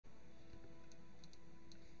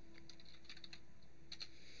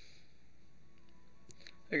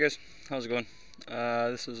Hey guys, how's it going?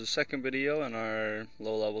 This is the second video in our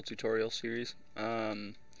low-level tutorial series.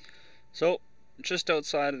 So, just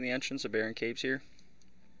outside of the entrance of Barren Caves here.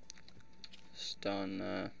 Just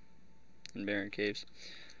on in Barren Caves.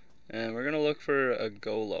 And we're going to look for a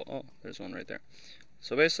Golo. Oh, there's one right there.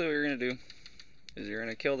 So basically what you're going to do is you're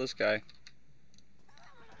going to kill this guy.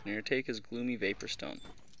 And you're going to take his Gloomy Vapor Stone.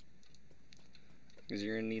 Because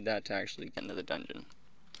you're going to need that to actually get into the dungeon.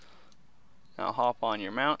 Now hop on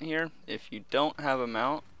your mount here. If you don't have a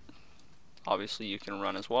mount, obviously you can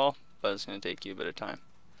run as well, but it's going to take you a bit of time.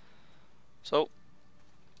 So,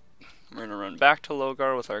 we're going to run back to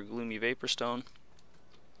Logar with our Gloomy Vapor Stone.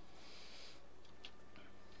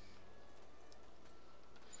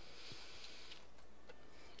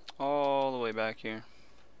 All the way back here.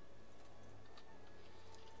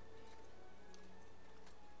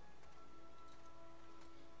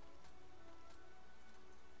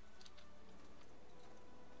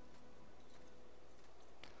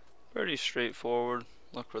 Pretty straightforward.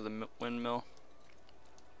 Look for the windmill.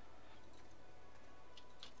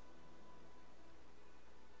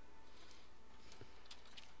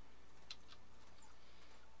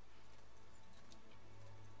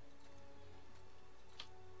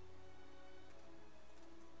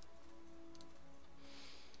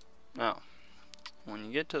 Now, when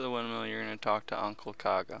you get to the windmill, you're going to talk to Uncle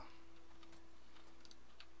Kaga.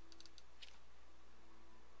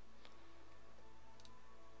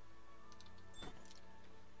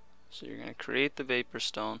 So you're going to create the Vapor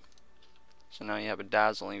Stone. So now you have a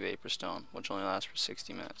dazzling Vapor Stone, which only lasts for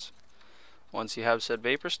 60 minutes. Once you have said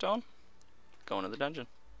Vapor Stone, go into the dungeon.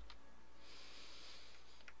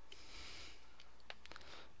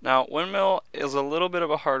 Now, Windmill is a little bit of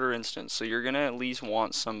a harder instance, so you're going to at least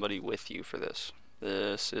want somebody with you for this.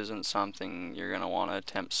 This isn't something you're going to want to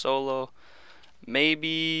attempt solo.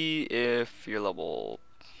 Maybe if you're level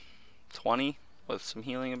 20 with some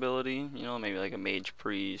healing ability, you know, maybe like a Mage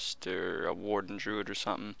Priest or a Warden Druid or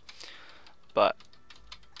something. But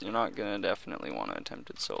you're not going to definitely want to attempt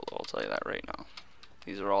it solo, I'll tell you that right now.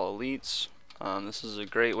 These are all elites. This is a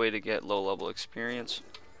great way to get low level experience.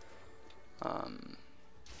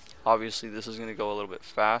 Obviously this is going to go a little bit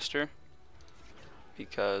faster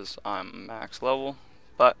because I'm max level,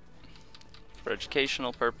 but for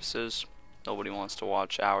educational purposes, nobody wants to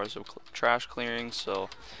watch hours of trash clearing, so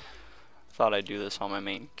I thought I'd do this on my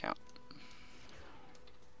main account.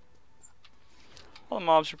 All the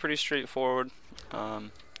mobs are pretty straightforward.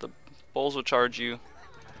 The bulls will charge you,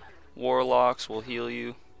 warlocks will heal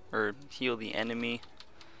you, or heal the enemy.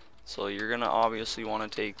 So you're going to obviously want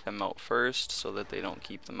to take them out first so that they don't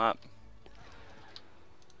keep them up.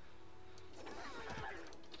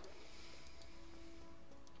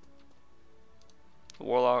 The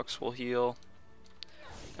warlocks will heal.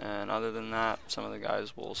 And other than that, some of the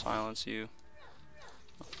guys will silence you.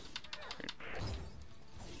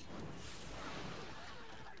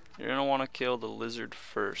 You're going to want to kill the lizard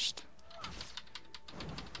first.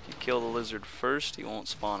 If you kill the lizard first, he won't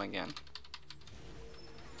spawn again.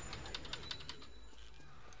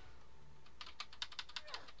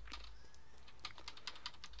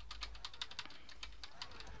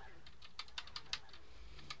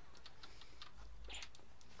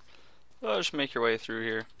 So just make your way through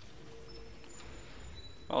here.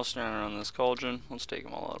 I'll stand around this cauldron. Let's take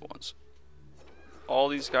them all at once. All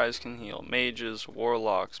these guys can heal. Mages,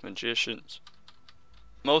 warlocks, magicians.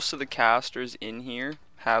 Most of the casters in here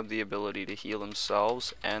have the ability to heal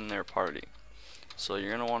themselves and their party. So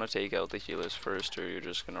you're going to want to take out the healers first, or you're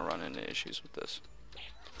just going to run into issues with this.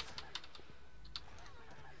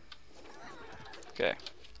 Okay.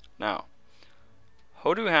 Now,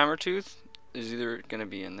 Hodu Hammertooth is either going to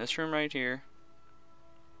be in this room right here,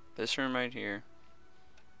 this room right here,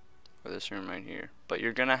 or this room right here. But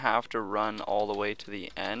you're going to have to run all the way to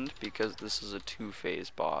the end because this is a two-phase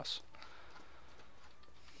boss.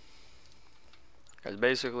 Because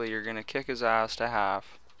basically you're going to kick his ass to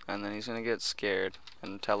half, and then he's going to get scared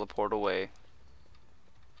and teleport away.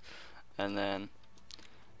 And then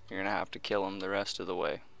you're going to have to kill him the rest of the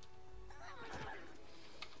way.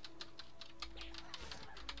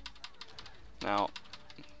 Now,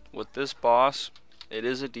 with this boss, it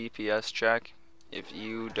is a DPS check. If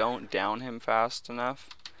you don't down him fast enough,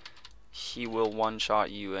 he will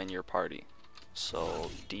one-shot you and your party.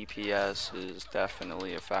 So DPS is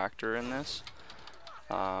definitely a factor in this.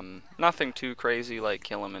 Nothing too crazy like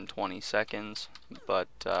kill him in 20 seconds, but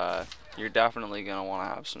you're definitely going to want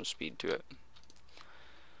to have some speed to it.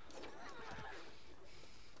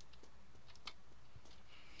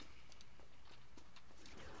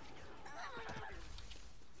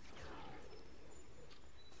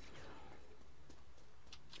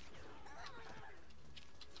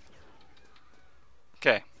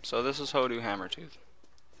 So this is Hodu Hammertooth.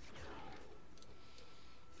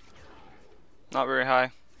 Not very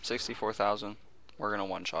high, 64,000. We're gonna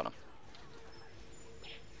one-shot him.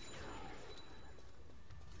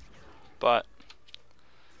 But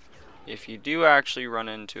if you do actually run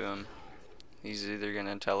into him, he's either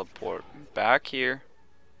gonna teleport back here,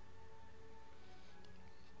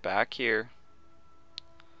 back here,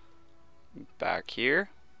 back here,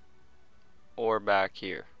 or back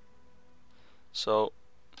here. So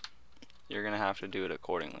you're gonna have to do it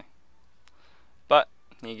accordingly. But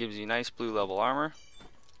he gives you nice blue level armor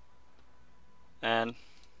and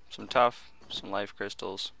some tough, some life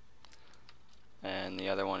crystals, and the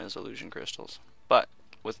other one is illusion crystals. But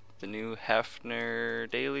with the new Hefner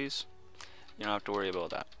dailies, you don't have to worry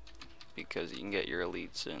about that because you can get your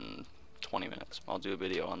elites in 20 minutes. I'll do a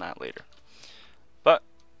video on that later. But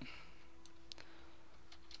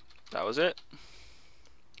that was it.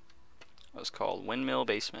 It was called Windmill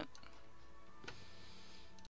Basement.